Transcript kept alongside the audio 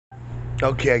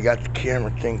Okay, I got the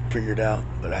camera thing figured out,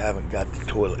 but I haven't got the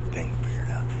toilet thing figured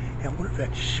out. Hey, I wonder if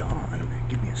that's Sean.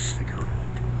 Give me a cigarette.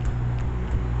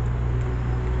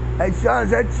 Hey, Sean, is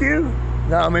that you?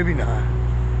 No, maybe not.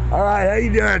 All right, how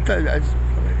you doing? I guess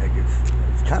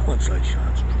it kind of looks like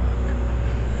Sean's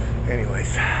truck.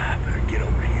 Anyways, I better get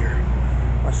over here.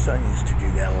 My son used to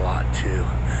do that a lot too.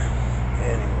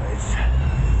 Anyways,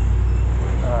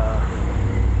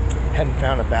 hadn't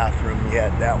found a bathroom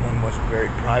yet. That one wasn't very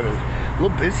private. A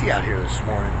little busy out here this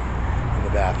morning in the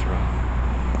bathroom.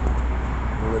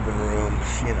 The living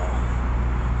rooms, you know.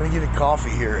 I'm gonna get a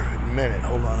coffee here in a minute.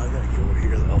 Hold on, I gotta go over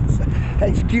here. Hey,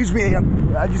 excuse me,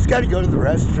 I just gotta go to the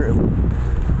restroom.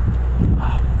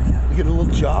 Oh man, we get a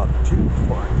little jog too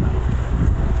before I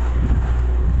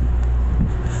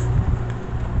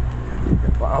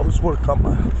go. I always work on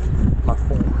my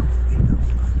form, you know.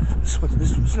 This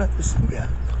was not this. Yeah,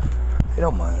 I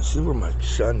don't mind. This is where my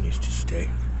son used to stay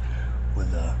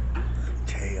with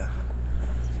Taya.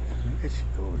 I guess you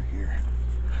go over here.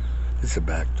 This is the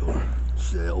back door. This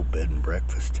is the old bed and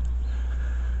breakfast.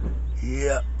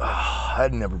 Yeah,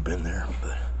 I'd never been there,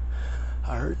 but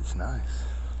I heard it's nice.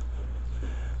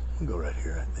 I'll go right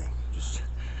here, I think. Just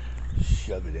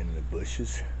shove it in the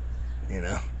bushes, you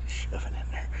know? Shove it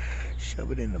in there.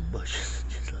 Shove it in the bushes.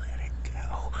 Just let it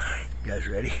go. You guys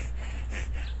ready?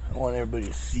 I want everybody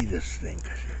to see this thing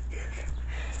because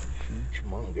it's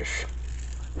humongous.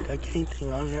 Did I get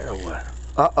anything on there or what?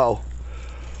 Uh-oh.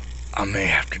 I may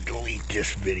have to delete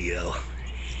this video.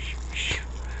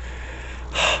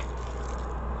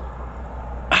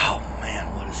 Oh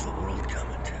man, what is the world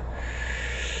coming to?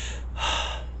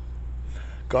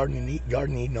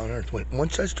 Garden eating on earth.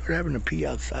 Once I start having to pee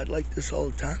outside like this all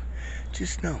the time,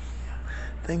 just know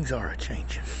things are a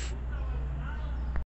changing.